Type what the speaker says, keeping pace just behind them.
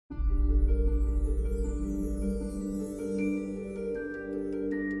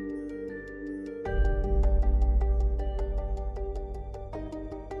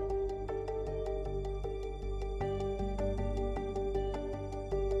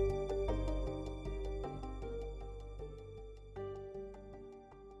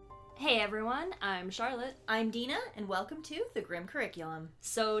Hey everyone, I'm Charlotte. I'm Dina, and welcome to the Grim Curriculum.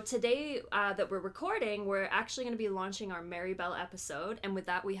 So today that we're recording, we're actually going to be launching our Maribel episode, and with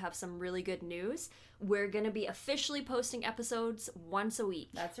that we have some really good news. We're going to be officially posting episodes once a week.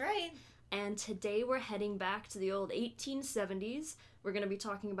 That's right. And today we're heading back to the old 1870s. We're going to be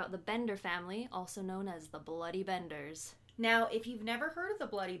talking about the Bender family, also known as the Bloody Benders. Now, if you've never heard of the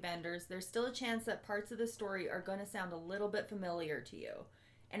Bloody Benders, there's still a chance that parts of the story are going to sound a little bit familiar to you.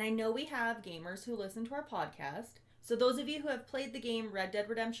 And I know we have gamers who listen to our podcast, so those of you who have played the game Red Dead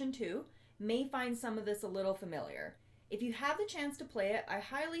Redemption 2 may find some of this a little familiar. If you have the chance to play it, I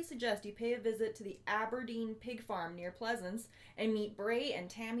highly suggest you pay a visit to the Aberdeen Pig Farm near Pleasance and meet Bray and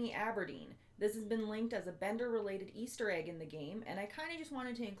Tammy Aberdeen. This has been linked as a Bender-related Easter egg in the game, and I kind of just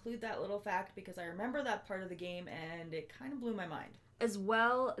wanted to include that little fact because I remember that part of the game and it kind of blew my mind. As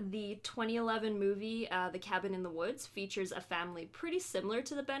well, the 2011 movie, The Cabin in the Woods, features a family pretty similar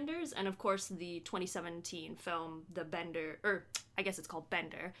to the Benders, and of course the 2017 film, The Bender, or I guess it's called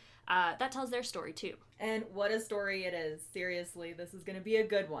Bender, that tells their story too. And what a story it is. Seriously, this is going to be a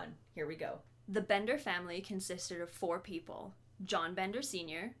good one. Here we go. The Bender family consisted of 4 people: John Bender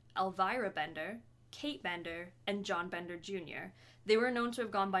Sr., Elvira Bender, Kate Bender, and John Bender Jr. They were known to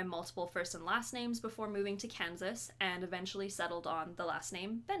have gone by multiple first and last names before moving to Kansas and eventually settled on the last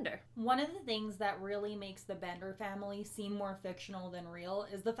name Bender. One of the things that really makes the Bender family seem more fictional than real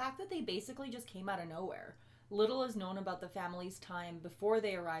is the fact that they basically just came out of nowhere. Little is known about the family's time before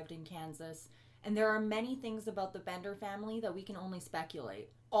they arrived in Kansas, and there are many things about the Bender family that we can only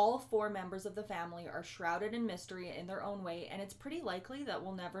speculate. All 4 members of the family are shrouded in mystery in their own way, and it's pretty likely that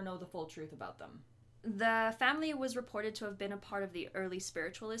we'll never know the full truth about them. The family was reported to have been a part of the early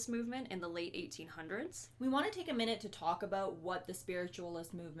spiritualist movement in the late 1800s. We want to take a minute to talk about what the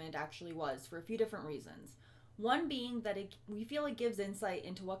spiritualist movement actually was for a few different reasons. One being that we feel it gives insight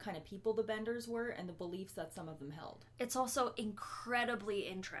into what kind of people the Benders were and the beliefs that some of them held. It's also incredibly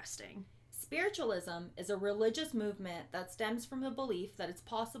interesting. Spiritualism is a religious movement that stems from the belief that it's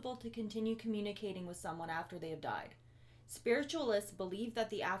possible to continue communicating with someone after they have died. Spiritualists believe that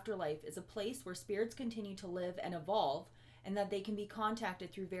the afterlife is a place where spirits continue to live and evolve, and that they can be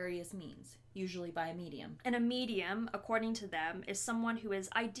contacted through various means, usually by a medium. And a medium, according to them, is someone who is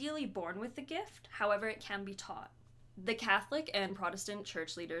ideally born with the gift, however it can be taught. The Catholic and Protestant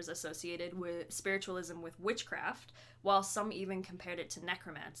church leaders associated with spiritualism with witchcraft, while some even compared it to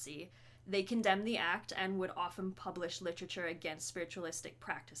necromancy. They condemned the act and would often publish literature against spiritualistic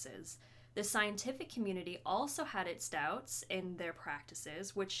practices. The scientific community also had its doubts in their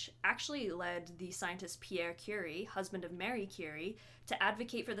practices, which actually led the scientist Pierre Curie, husband of Marie Curie, to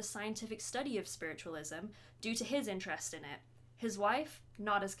advocate for the scientific study of spiritualism due to his interest in it. His wife,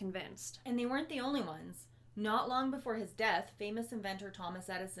 not as convinced. And they weren't the only ones. Not long before his death, famous inventor Thomas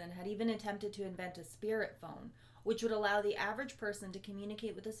Edison had even attempted to invent a spirit phone, which would allow the average person to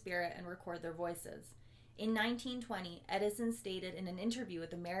communicate with a spirit and record their voices. In 1920, Edison stated in an interview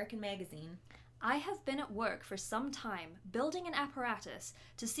with American Magazine, "I have been at work for some time building an apparatus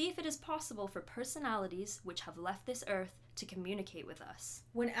to see if it is possible for personalities which have left this earth to communicate with us."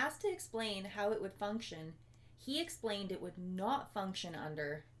 When asked to explain how it would function, he explained it would not function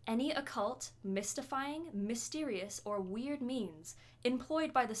under any occult, mystifying, mysterious, or weird means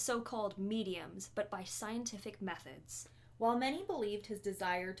employed by the so-called mediums, but by scientific methods. While many believed his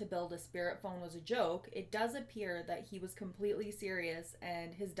desire to build a spirit phone was a joke, it does appear that he was completely serious,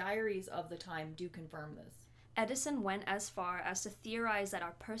 and his diaries of the time do confirm this. Edison went as far as to theorize that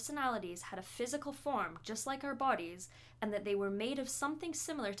our personalities had a physical form just like our bodies, and that they were made of something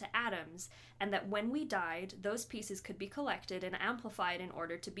similar to atoms, and that when we died, those pieces could be collected and amplified in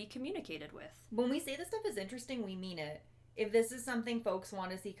order to be communicated with. When we say this stuff is interesting, we mean it. If this is something folks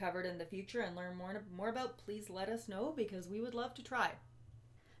want to see covered in the future and learn more about, please let us know, because we would love to try.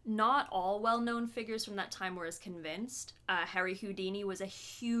 Not all well-known figures from that time were as convinced. Harry Houdini was a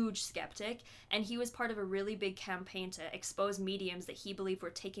huge skeptic, and he was part of a really big campaign to expose mediums that he believed were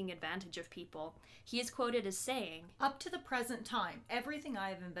taking advantage of people. He is quoted as saying, "Up to the present time, everything I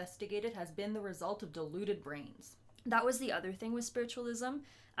have investigated has been the result of deluded brains." That was the other thing with spiritualism.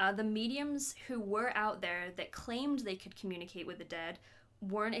 The mediums who were out there that claimed they could communicate with the dead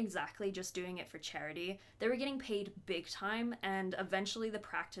weren't exactly just doing it for charity. They were getting paid big time, and eventually the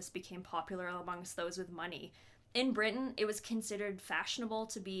practice became popular amongst those with money. In Britain, it was considered fashionable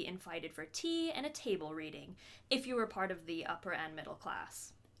to be invited for tea and a table reading, if you were part of the upper and middle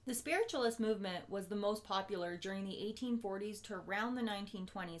class. The spiritualist movement was the most popular during the 1840s to around the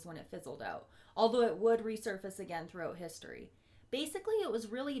 1920s when it fizzled out, although it would resurface again throughout history. Basically, it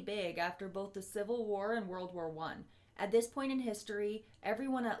was really big after both the Civil War and World War I, At this point in history,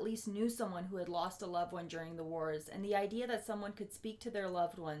 everyone at least knew someone who had lost a loved one during the wars, and the idea that someone could speak to their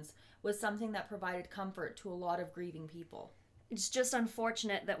loved ones was something that provided comfort to a lot of grieving people. It's just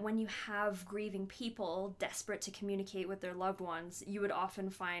unfortunate that when you have grieving people desperate to communicate with their loved ones, you would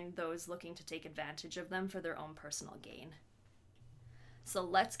often find those looking to take advantage of them for their own personal gain. So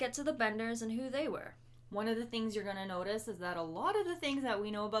let's get to the Benders and who they were. One of the things you're going to notice is that a lot of the things that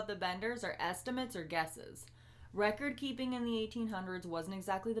we know about the Benders are estimates or guesses. Record keeping in the 1800s wasn't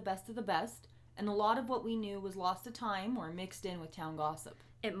exactly the best of the best, and a lot of what we knew was lost to time or mixed in with town gossip.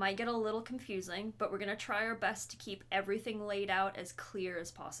 It might get a little confusing, but we're going to try our best to keep everything laid out as clear as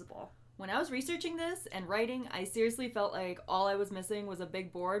possible. When I was researching this and writing, I seriously felt like all I was missing was a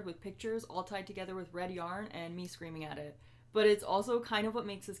big board with pictures all tied together with red yarn and me screaming at it. But it's also kind of what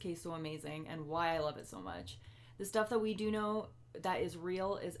makes this case so amazing and why I love it so much. The stuff that we do know that is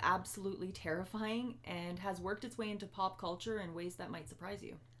real is absolutely terrifying and has worked its way into pop culture in ways that might surprise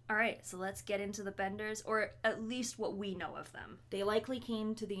you. Alright, so let's get into the Benders, or at least what we know of them. They likely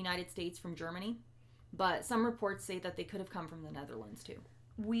came to the United States from Germany, but some reports say that they could have come from the Netherlands too.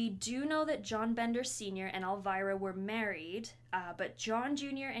 We do know that John Bender Sr. and Elvira were married, but John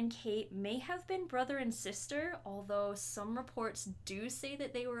Jr. and Kate may have been brother and sister, although some reports do say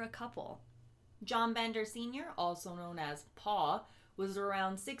that they were a couple. John Bender Sr., also known as Pa, was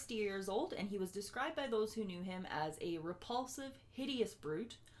around 60 years old, and he was described by those who knew him as a repulsive, hideous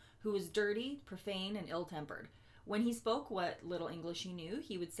brute who was dirty, profane, and ill-tempered. When he spoke what little English he knew,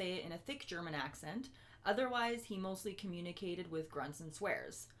 he would say it in a thick German accent. Otherwise, he mostly communicated with grunts and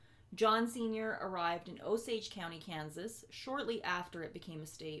swears. John Sr. arrived in Osage County, Kansas, shortly after it became a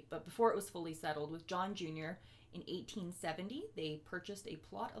state, but before it was fully settled with John Jr. In 1870, they purchased a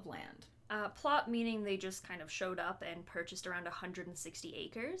plot of land. Plot meaning they just kind of showed up and purchased around 160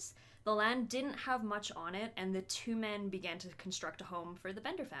 acres. The land didn't have much on it, and the two men began to construct a home for the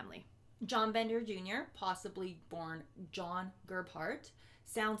Bender family. John Bender Jr., possibly born John Gerbhardt,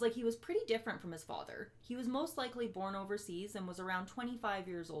 sounds like he was pretty different from his father. He was most likely born overseas and was around 25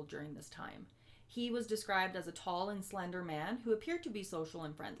 years old during this time. He was described as a tall and slender man who appeared to be social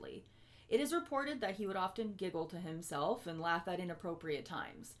and friendly. It is reported that he would often giggle to himself and laugh at inappropriate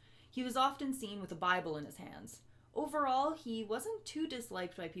times. He was often seen with a Bible in his hands. Overall, he wasn't too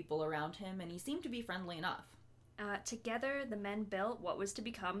disliked by people around him, and he seemed to be friendly enough. Together, the men built what was to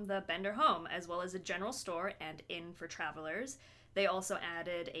become the Bender home, as well as a general store and inn for travelers. They also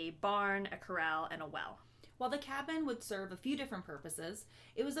added a barn, a corral, and a well. While the cabin would serve a few different purposes,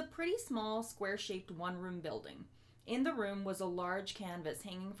 it was a pretty small, square-shaped one-room building. In the room was a large canvas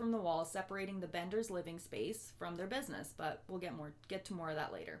hanging from the wall separating the Benders' living space from their business, but we'll get to more of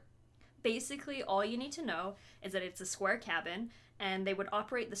that later. Basically, all you need to know is that it's a square cabin, and they would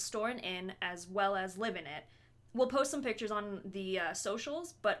operate the store and inn as well as live in it. We'll post some pictures on the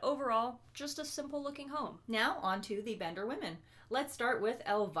socials, but overall, just a simple-looking home. Now, on to the Bender women. Let's start with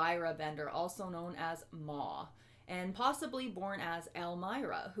Elvira Bender, also known as Ma, and possibly born as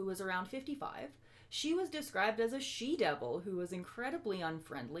Elmira, who was around 55. She was described as a she-devil who was incredibly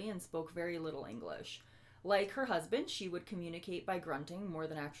unfriendly and spoke very little English. Like her husband, she would communicate by grunting more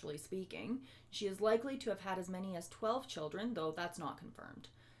than actually speaking. She is likely to have had as many as 12 children, though that's not confirmed.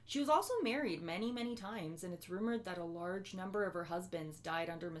 She was also married many, many times, and it's rumored that a large number of her husbands died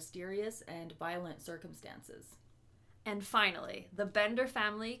under mysterious and violent circumstances. And finally, the Bender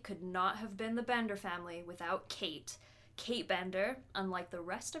family could not have been the Bender family without Kate. Kate Bender, unlike the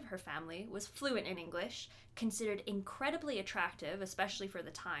rest of her family, was fluent in English, considered incredibly attractive, especially for the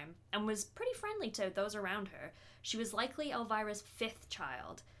time, and was pretty friendly to those around her. She was likely Elvira's fifth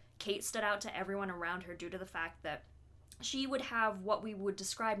child. Kate stood out to everyone around her due to the fact that she would have what we would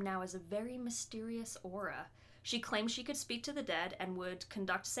describe now as a very mysterious aura. She claimed she could speak to the dead and would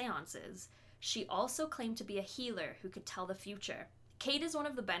conduct seances. She also claimed to be a healer who could tell the future. Kate is one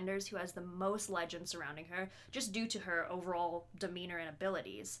of the Benders who has the most legend surrounding her, just due to her overall demeanor and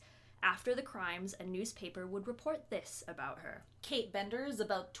abilities. After the crimes, a newspaper would report this about her. Kate Bender is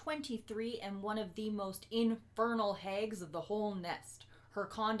about 23 and one of the most infernal hags of the whole nest. Her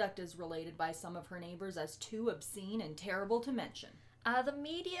conduct is related by some of her neighbors as too obscene and terrible to mention. The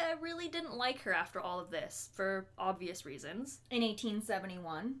media really didn't like her after all of this, for obvious reasons. In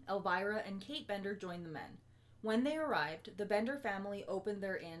 1871, Elvira and Kate Bender joined the men. When they arrived, the Bender family opened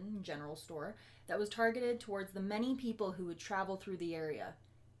their inn, general store, that was targeted towards the many people who would travel through the area.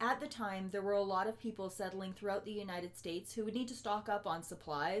 At the time, there were a lot of people settling throughout the United States who would need to stock up on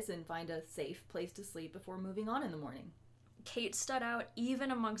supplies and find a safe place to sleep before moving on in the morning. Kate stood out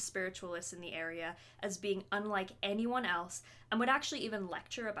even among spiritualists in the area as being unlike anyone else and would actually even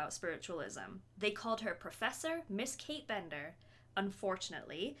lecture about spiritualism. They called her Professor Miss Kate Bender.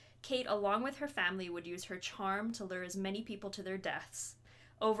 Unfortunately, Kate, along with her family, would use her charm to lure as many people to their deaths.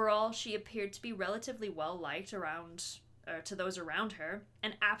 Overall, she appeared to be relatively well liked to those around her,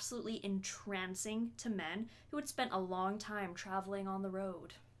 and absolutely entrancing to men who had spent a long time traveling on the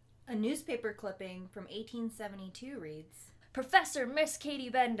road. A newspaper clipping from 1872 reads, Professor Miss Katie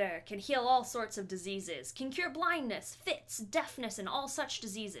Bender can heal all sorts of diseases, can cure blindness, fits, deafness, and all such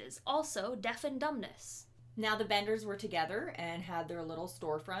diseases, also deaf and dumbness. Now the Benders were together and had their little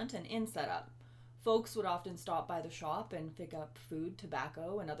storefront and inn set up. Folks would often stop by the shop and pick up food,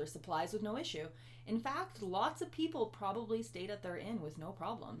 tobacco, and other supplies with no issue. In fact, lots of people probably stayed at their inn with no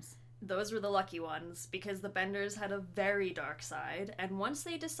problems. Those were the lucky ones, because the Benders had a very dark side, and once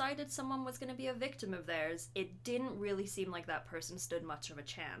they decided someone was going to be a victim of theirs, it didn't really seem like that person stood much of a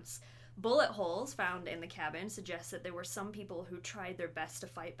chance. Bullet holes found in the cabin suggest that there were some people who tried their best to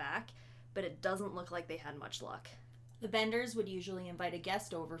fight back, but it doesn't look like they had much luck. The Benders would usually invite a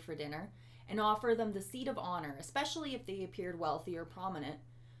guest over for dinner and offer them the seat of honor, especially if they appeared wealthy or prominent.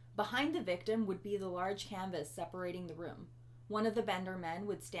 Behind the victim would be the large canvas separating the room. One of the Bender men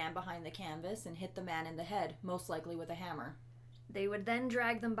would stand behind the canvas and hit the man in the head, most likely with a hammer. They would then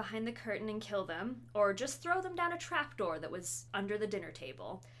drag them behind the curtain and kill them, or just throw them down a trapdoor that was under the dinner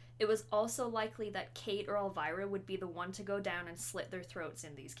table. It was also likely that Kate or Elvira would be the one to go down and slit their throats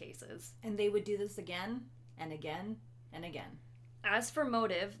in these cases. And they would do this again and again and again. As for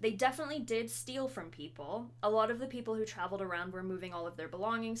motive, they definitely did steal from people. A lot of the people who traveled around were moving all of their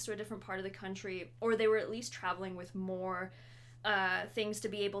belongings to a different part of the country, or they were at least traveling with more things to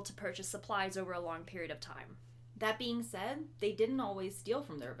be able to purchase supplies over a long period of time. That being said, they didn't always steal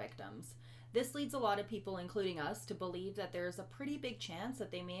from their victims. This leads a lot of people, including us, to believe that there's a pretty big chance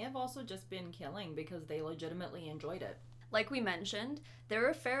that they may have also just been killing because they legitimately enjoyed it. Like we mentioned, there were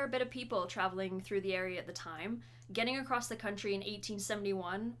a fair bit of people traveling through the area at the time. Getting across the country in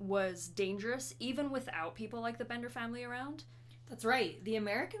 1871 was dangerous, even without people like the Bender family around. That's right. The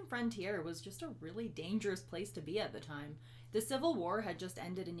American frontier was just a really dangerous place to be at the time. The Civil War had just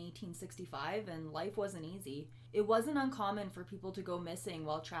ended in 1865, and life wasn't easy. It wasn't uncommon for people to go missing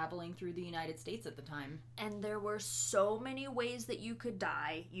while traveling through the United States at the time. And there were so many ways that you could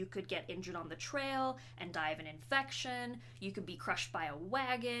die. You could get injured on the trail and die of an infection. You could be crushed by a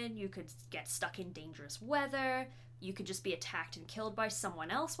wagon. You could get stuck in dangerous weather. You could just be attacked and killed by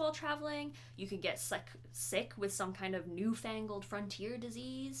someone else while traveling. You could get sick with some kind of newfangled frontier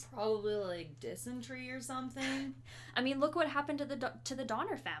disease. Probably like dysentery or something. I mean, look what happened to the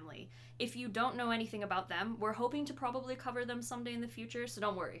Donner family. If you don't know anything about them, we're hoping to probably cover them someday in the future, so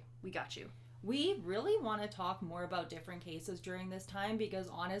don't worry. We got you. We really want to talk more about different cases during this time because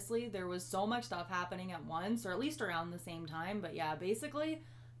honestly, there was so much stuff happening at once, or at least around the same time. But yeah, basically,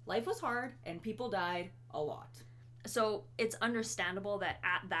 life was hard and people died a lot. So it's understandable that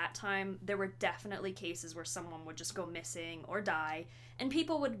at that time, there were definitely cases where someone would just go missing or die, and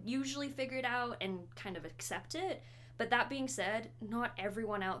people would usually figure it out and kind of accept it. But that being said, not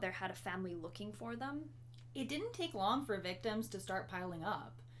everyone out there had a family looking for them. It didn't take long for victims to start piling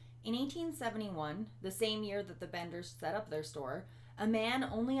up. In 1871, the same year that the Benders set up their store, a man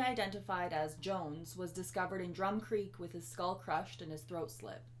only identified as Jones was discovered in Drum Creek with his skull crushed and his throat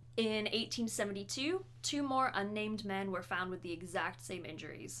slit. In 1872, 2 more unnamed men were found with the exact same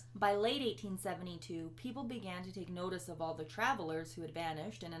injuries. By late 1872, people began to take notice of all the travelers who had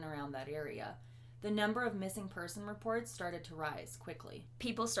vanished in and around that area. The number of missing person reports started to rise quickly.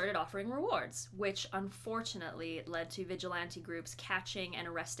 People started offering rewards, which unfortunately led to vigilante groups catching and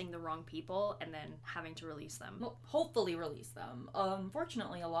arresting the wrong people and then having to release them. Well, hopefully release them.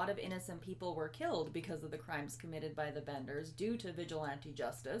 Unfortunately, a lot of innocent people were killed because of the crimes committed by the Benders due to vigilante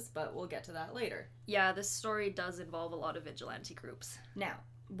justice, but we'll get to that later. Yeah, this story does involve a lot of vigilante groups. Now,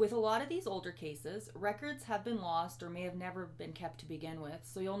 with a lot of these older cases, records have been lost or may have never been kept to begin with,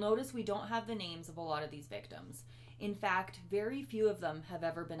 so you'll notice we don't have the names of a lot of these victims. In fact, very few of them have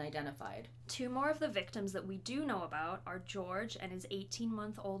ever been identified. 2 more of the victims that we do know about are George and his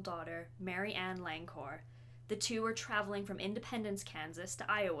 18-month-old daughter, Mary Ann Langcourt. The 2 were traveling from Independence, Kansas to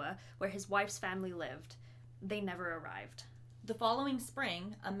Iowa, where his wife's family lived. They never arrived. The following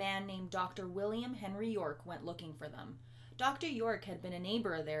spring, a man named Dr. William Henry York went looking for them. Dr. York had been a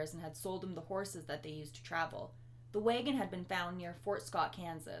neighbor of theirs and had sold them the horses that they used to travel. The wagon had been found near Fort Scott,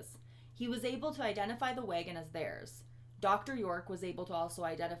 Kansas. He was able to identify the wagon as theirs. Dr. York was able to also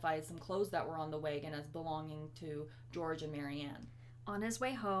identify some clothes that were on the wagon as belonging to George and Mary Ann. On his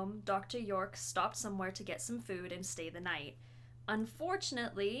way home, Dr. York stopped somewhere to get some food and stay the night.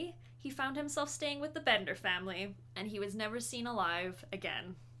 Unfortunately, he found himself staying with the Bender family, and he was never seen alive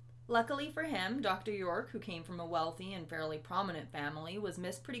again. Luckily for him, Dr. York, who came from a wealthy and fairly prominent family, was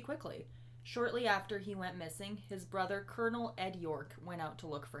missed pretty quickly. Shortly after he went missing, his brother, Colonel Ed York, went out to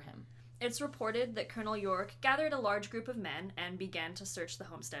look for him. It's reported that Colonel York gathered a large group of men and began to search the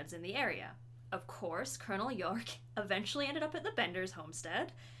homesteads in the area. Of course, Colonel York eventually ended up at the Bender's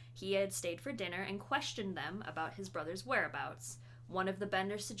homestead. He had stayed for dinner and questioned them about his brother's whereabouts. One of the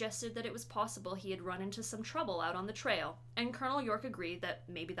Benders suggested that it was possible he had run into some trouble out on the trail, and Colonel York agreed that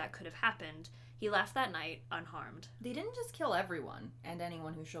maybe that could have happened. He left that night unharmed. They didn't just kill everyone, and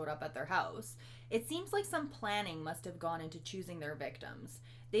anyone who showed up at their house. It seems like some planning must have gone into choosing their victims.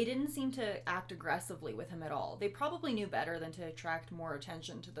 They didn't seem to act aggressively with him at all. They probably knew better than to attract more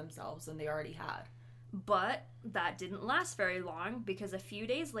attention to themselves than they already had. But that didn't last very long, because a few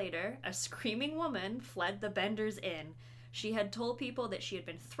days later, a screaming woman fled the Benders' inn. She had told people that she had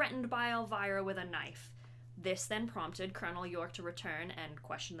been threatened by Elvira with a knife. This then prompted Colonel York to return and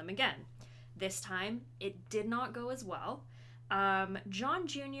question them again. This time, it did not go as well. John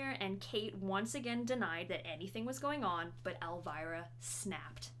Jr. and Kate once again denied that anything was going on, but Elvira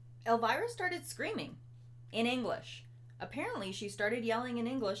snapped. Elvira started screaming in English. Apparently, she started yelling in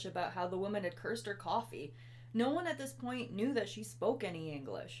English about how the woman had cursed her coffee. No one at this point knew that she spoke any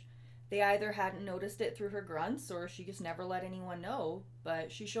English. They either hadn't noticed it through her grunts, or she just never let anyone know, but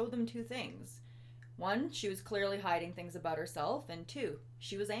she showed them two things. One, she was clearly hiding things about herself, and two,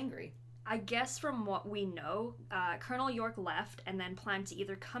 she was angry. I guess from what we know, Colonel York left and then planned to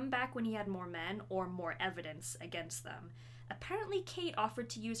either come back when he had more men or more evidence against them. Apparently, Kate offered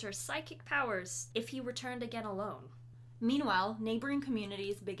to use her psychic powers if he returned again alone. Meanwhile, neighboring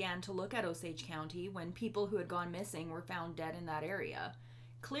communities began to look at Osage County when people who had gone missing were found dead in that area.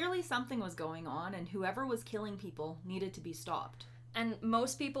 Clearly something was going on, and whoever was killing people needed to be stopped. And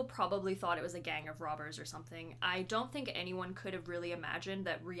most people probably thought it was a gang of robbers or something. I don't think anyone could have really imagined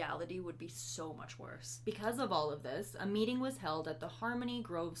that reality would be so much worse. Because of all of this, a meeting was held at the Harmony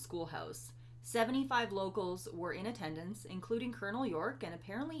Grove Schoolhouse. 75 locals were in attendance, including Colonel York and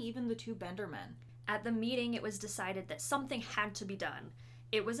apparently even the two Bender men. At the meeting, it was decided that something had to be done.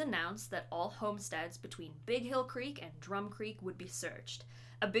 It was announced that all homesteads between Big Hill Creek and Drum Creek would be searched.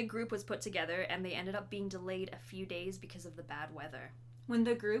 A big group was put together, and they ended up being delayed a few days because of the bad weather. When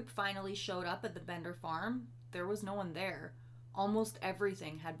the group finally showed up at the Bender farm, there was no one there. Almost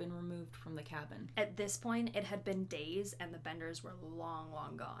everything had been removed from the cabin. At this point, it had been days, and the Benders were long,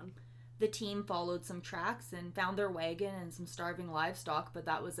 long gone. The team followed some tracks and found their wagon and some starving livestock, but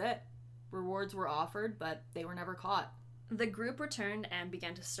that was it. Rewards were offered, but they were never caught. The group returned and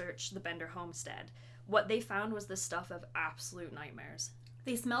began to search the Bender homestead. What they found was the stuff of absolute nightmares.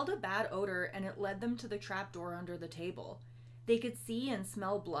 They smelled a bad odor, and it led them to the trapdoor under the table. They could see and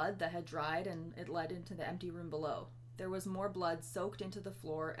smell blood that had dried, and it led into the empty room below. There was more blood soaked into the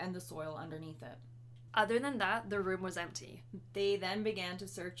floor and the soil underneath it. Other than that, the room was empty. They then began to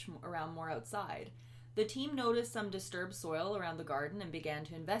search around more outside. The team noticed some disturbed soil around the garden and began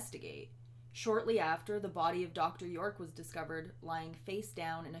to investigate. Shortly after, the body of Dr. York was discovered lying face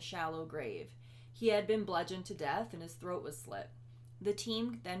down in a shallow grave. He had been bludgeoned to death and his throat was slit. The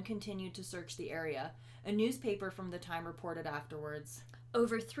team then continued to search the area. A newspaper from the time reported afterwards.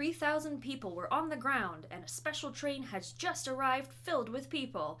 Over 3,000 people were on the ground, and a special train has just arrived filled with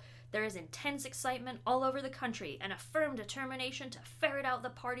people. There is intense excitement all over the country and a firm determination to ferret out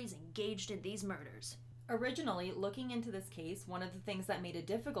the parties engaged in these murders. Originally, looking into this case, one of the things that made it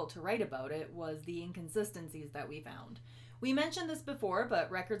difficult to write about it was the inconsistencies that we found. We mentioned this before,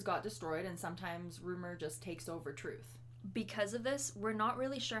 but records got destroyed and sometimes rumor just takes over truth. Because of this, we're not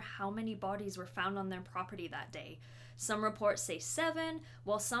really sure how many bodies were found on their property that day. Some reports say 7,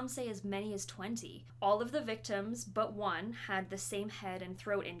 while some say as many as 20. All of the victims, but one, had the same head and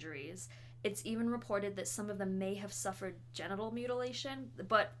throat injuries. It's even reported that some of them may have suffered genital mutilation,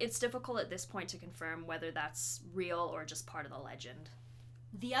 but it's difficult at this point to confirm whether that's real or just part of the legend.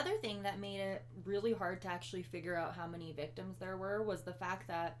 The other thing that made it really hard to actually figure out how many victims there were was the fact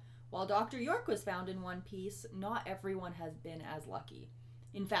that while Dr. York was found in one piece, not everyone has been as lucky.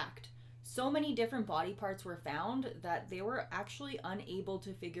 In fact, so many different body parts were found that they were actually unable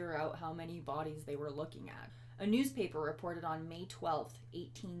to figure out how many bodies they were looking at. A newspaper reported on May 12th,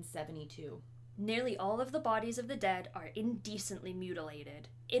 1872. Nearly all of the bodies of the dead are indecently mutilated.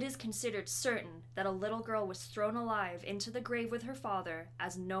 It is considered certain that a little girl was thrown alive into the grave with her father,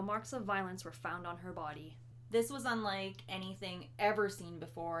 as no marks of violence were found on her body. This was unlike anything ever seen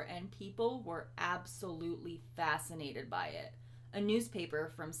before, and people were absolutely fascinated by it. A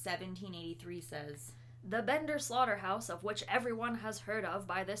newspaper from 1783 says, "The Bender slaughterhouse, of which everyone has heard of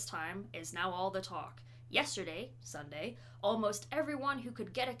by this time, is now all the talk. Yesterday, Sunday, almost everyone who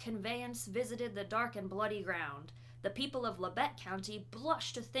could get a conveyance visited the dark and bloody ground. The people of Labette County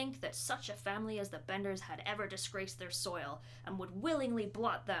blush to think that such a family as the Benders had ever disgraced their soil, and would willingly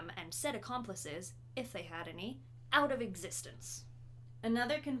blot them and said accomplices, if they had any, out of existence."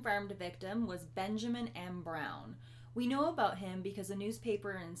 Another confirmed victim was Benjamin M. Brown. We know about him because a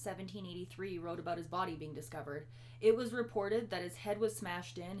newspaper in 1783 wrote about his body being discovered. It was reported that his head was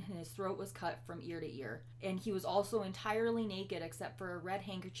smashed in and his throat was cut from ear to ear. And he was also entirely naked except for a red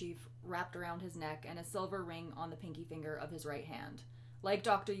handkerchief wrapped around his neck and a silver ring on the pinky finger of his right hand. Like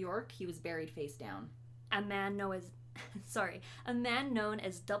Dr. York, he was buried face down. A man known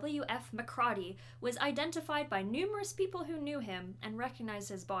as W.F. McCroddy was identified by numerous people who knew him and recognized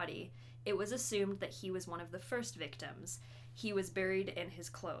his body. It was assumed that he was one of the first victims. He was buried in his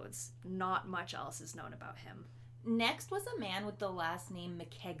clothes. Not much else is known about him. Next was a man with the last name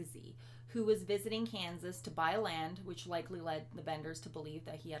McKegsey, who was visiting Kansas to buy land, which likely led the Benders to believe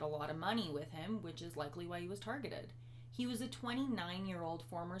that he had a lot of money with him, which is likely why he was targeted. He was a 29-year-old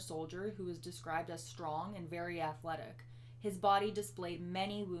former soldier who was described as strong and very athletic. His body displayed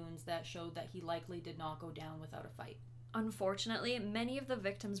many wounds that showed that he likely did not go down without a fight. Unfortunately, many of the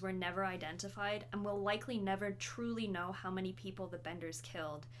victims were never identified and will likely never truly know how many people the Benders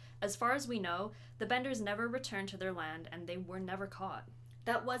killed. As far as we know, the Benders never returned to their land and they were never caught.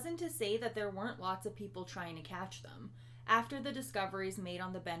 That wasn't to say that there weren't lots of people trying to catch them. After the discoveries made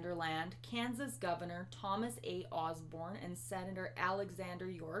on the Bender land, Kansas Governor Thomas A. Osborne and Senator Alexander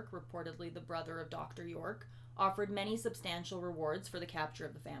York, reportedly the brother of Dr. York, offered many substantial rewards for the capture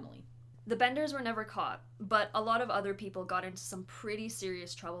of the family. The Benders were never caught, but a lot of other people got into some pretty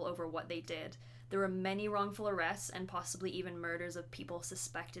serious trouble over what they did. There were many wrongful arrests and possibly even murders of people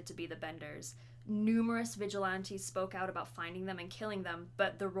suspected to be the Benders. Numerous vigilantes spoke out about finding them and killing them,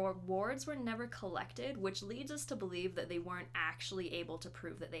 but the rewards were never collected, which leads us to believe that they weren't actually able to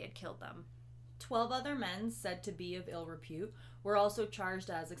prove that they had killed them. 12 other men, said to be of ill repute, were also charged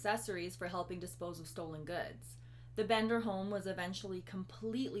as accessories for helping dispose of stolen goods. The Bender home was eventually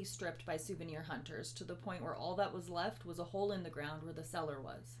completely stripped by souvenir hunters, to the point where all that was left was a hole in the ground where the cellar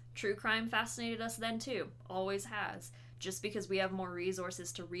was. True crime fascinated us then too, always has. Just because we have more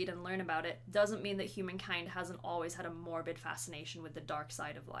resources to read and learn about it doesn't mean that humankind hasn't always had a morbid fascination with the dark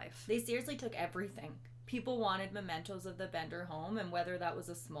side of life. They seriously took everything. People wanted mementos of the Bender home, and whether that was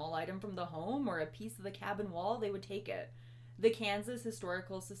a small item from the home or a piece of the cabin wall, they would take it. The Kansas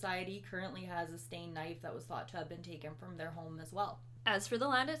Historical Society currently has a stained knife that was thought to have been taken from their home as well. As for the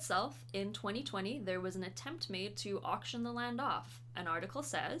land itself, in 2020, there was an attempt made to auction the land off. An article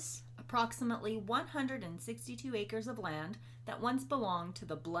says, approximately 162 acres of land that once belonged to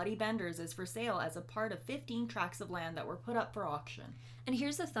the Bloody Benders is for sale as a part of 15 tracts of land that were put up for auction. And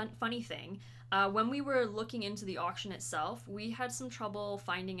here's the funny thing. When we were looking into the auction itself, we had some trouble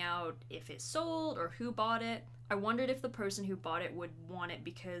finding out if it sold or who bought it. I wondered if the person who bought it would want it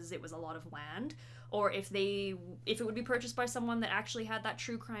because it was a lot of land, or if it would be purchased by someone that actually had that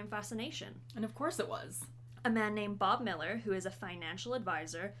true crime fascination. And of course it was. A man named Bob Miller, who is a financial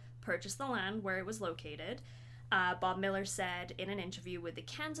advisor, purchased the land where it was located. Bob Miller said in an interview with the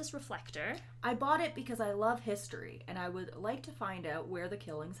Kansas Reflector, I bought it because I love history, and I would like to find out where the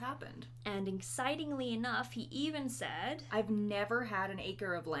killings happened. And excitingly enough, he even said, I've never had an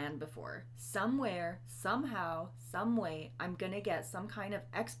acre of land before. Somewhere, somehow, some way, I'm gonna get some kind of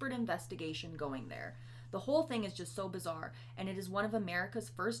expert investigation going there. The whole thing is just so bizarre, and it is one of America's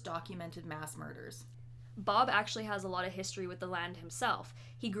first documented mass murders. Bob actually has a lot of history with the land himself.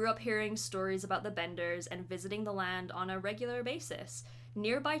 He grew up hearing stories about the Benders and visiting the land on a regular basis.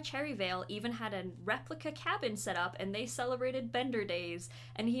 Nearby Cherryvale even had a replica cabin set up and they celebrated Bender Days,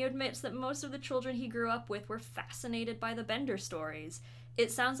 and he admits that most of the children he grew up with were fascinated by the Bender stories. It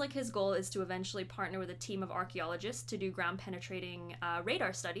sounds like his goal is to eventually partner with a team of archaeologists to do ground-penetrating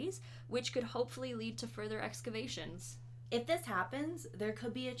radar studies, which could hopefully lead to further excavations. If this happens, there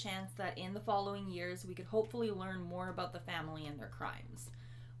could be a chance that in the following years we could hopefully learn more about the family and their crimes.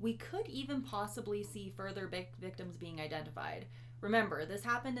 We could even possibly see further victims being identified. Remember, this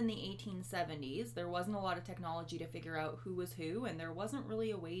happened in the 1870s. There wasn't a lot of technology to figure out who was who, and there wasn't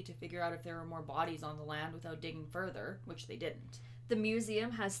really a way to figure out if there were more bodies on the land without digging further, which they didn't. The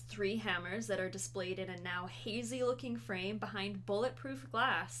museum has 3 hammers that are displayed in a now hazy-looking frame behind bulletproof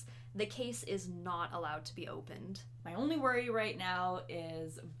glass. The case is not allowed to be opened. My only worry right now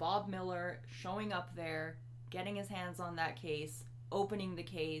is Bob Miller showing up there, getting his hands on that case, opening the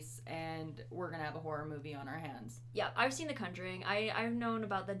case and we're going to have a horror movie on our hands. Yeah, I've seen The Conjuring. I've known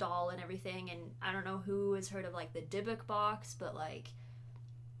about the doll and everything, and I don't know who has heard of, like, the Dybbuk box, but, like,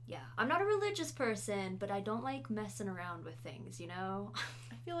 yeah. I'm not a religious person, but I don't like messing around with things, you know?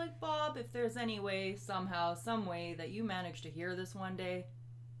 I feel like, Bob, if there's any way, somehow, some way that you manage to hear this one day,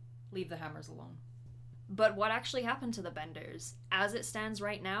 leave the hammers alone. But what actually happened to the Benders? As it stands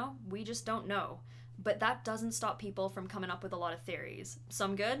right now, we just don't know. But that doesn't stop people from coming up with a lot of theories.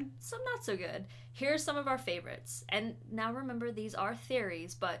 Some good, some not so good. Here's some of our favorites. And now remember, these are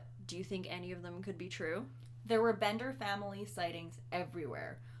theories, but do you think any of them could be true? There were Bender family sightings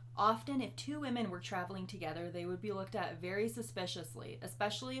everywhere. Often, if two women were traveling together, they would be looked at very suspiciously,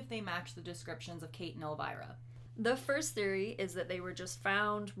 especially if they matched the descriptions of Kate and Elvira. The first theory is that they were just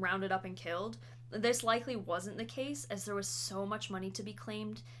found, rounded up, and killed. This likely wasn't the case, as there was so much money to be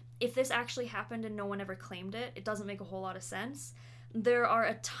claimed. If this actually happened and no one ever claimed it, it doesn't make a whole lot of sense. There are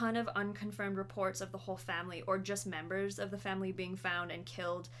a ton of unconfirmed reports of the whole family, or just members of the family being found and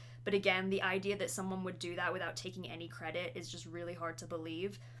killed. But again, the idea that someone would do that without taking any credit is just really hard to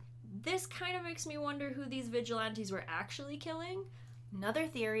believe. This kind of makes me wonder who these vigilantes were actually killing. Another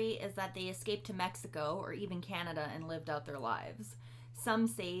theory is that they escaped to Mexico or even Canada and lived out their lives. Some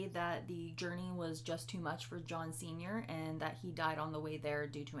say that the journey was just too much for John Sr. and that he died on the way there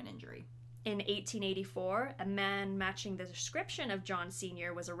due to an injury. In 1884, a man matching the description of John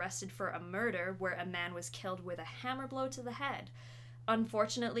Sr. was arrested for a murder where a man was killed with a hammer blow to the head.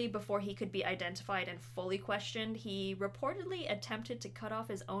 Unfortunately, before he could be identified and fully questioned, he reportedly attempted to cut off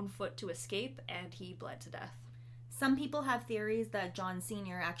his own foot to escape, and he bled to death. Some people have theories that John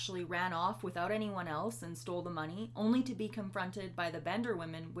Sr. actually ran off without anyone else and stole the money, only to be confronted by the Bender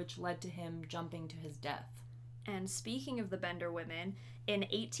women, which led to him jumping to his death. And speaking of the Bender women, in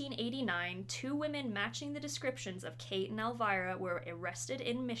 1889, two women matching the descriptions of Kate and Elvira were arrested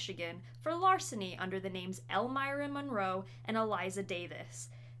in Michigan for larceny under the names Elmira Monroe and Eliza Davis.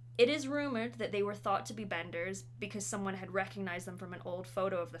 It is rumored that they were thought to be Benders because someone had recognized them from an old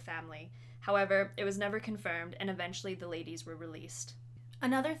photo of the family. However, it was never confirmed, and eventually the ladies were released.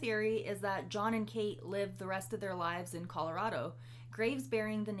 Another theory is that John and Kate lived the rest of their lives in Colorado. Graves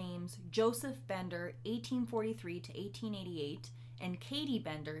bearing the names Joseph Bender, 1843 to 1888, and Katie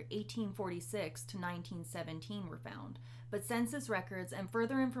Bender, 1846 to 1917 were found, but census records and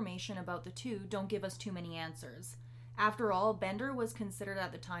further information about the two don't give us too many answers. After all, Bender was considered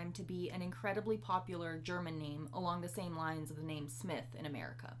at the time to be an incredibly popular German name along the same lines of the name Smith in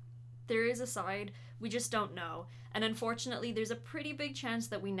America. There is a side, we just don't know, and unfortunately there's a pretty big chance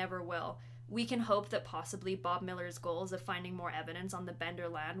that we never will. We can hope that possibly Bob Miller's goals of finding more evidence on the Bender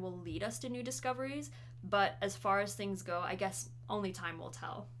land will lead us to new discoveries, but as far as things go, I guess only time will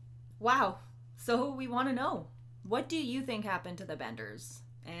tell. Wow, so we want to know, what do you think happened to the Benders?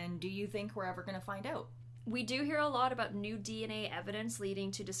 And do you think we're ever going to find out? We do hear a lot about new DNA evidence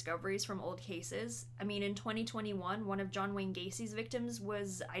leading to discoveries from old cases. I mean, in 2021, one of John Wayne Gacy's victims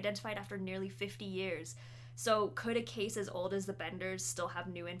was identified after nearly 50 years. So could a case as old as the Benders still have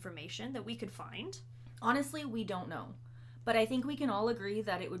new information that we could find? Honestly, we don't know. But I think we can all agree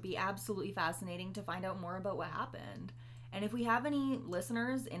that it would be absolutely fascinating to find out more about what happened. And if we have any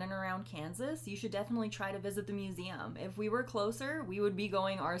listeners in and around Kansas, you should definitely try to visit the museum. If we were closer, we would be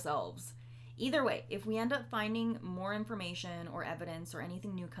going ourselves. Either way, if we end up finding more information or evidence or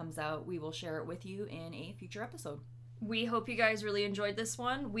anything new comes out, we will share it with you in a future episode. We hope you guys really enjoyed this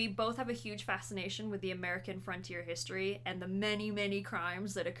one. We both have a huge fascination with the American frontier history and the many, many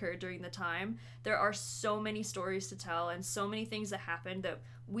crimes that occurred during the time. There are so many stories to tell and so many things that happened that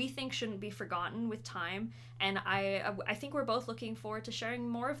we think shouldn't be forgotten with time, and I think we're both looking forward to sharing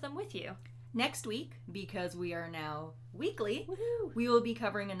more of them with you. Next week, because we are now weekly, Woohoo! we will be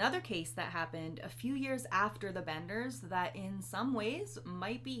covering another case that happened a few years after the Benders that in some ways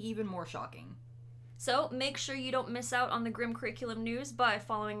might be even more shocking. So make sure you don't miss out on the Grim Curriculum news by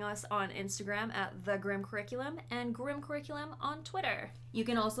following us on Instagram at The Grim Curriculum and Grim Curriculum on Twitter. You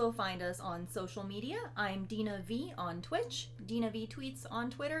can also find us on social media. I'm Dina V on Twitch, Dina V Tweets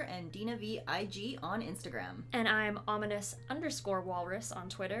on Twitter, and Dina V IG on Instagram. And I'm ominous_walrus on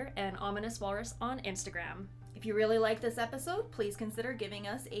Twitter and ominouswalrus on Instagram. If you really like this episode, please consider giving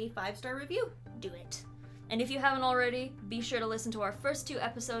us a 5-star review. Do it. And if you haven't already, be sure to listen to our first 2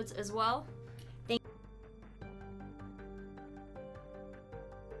 episodes as well.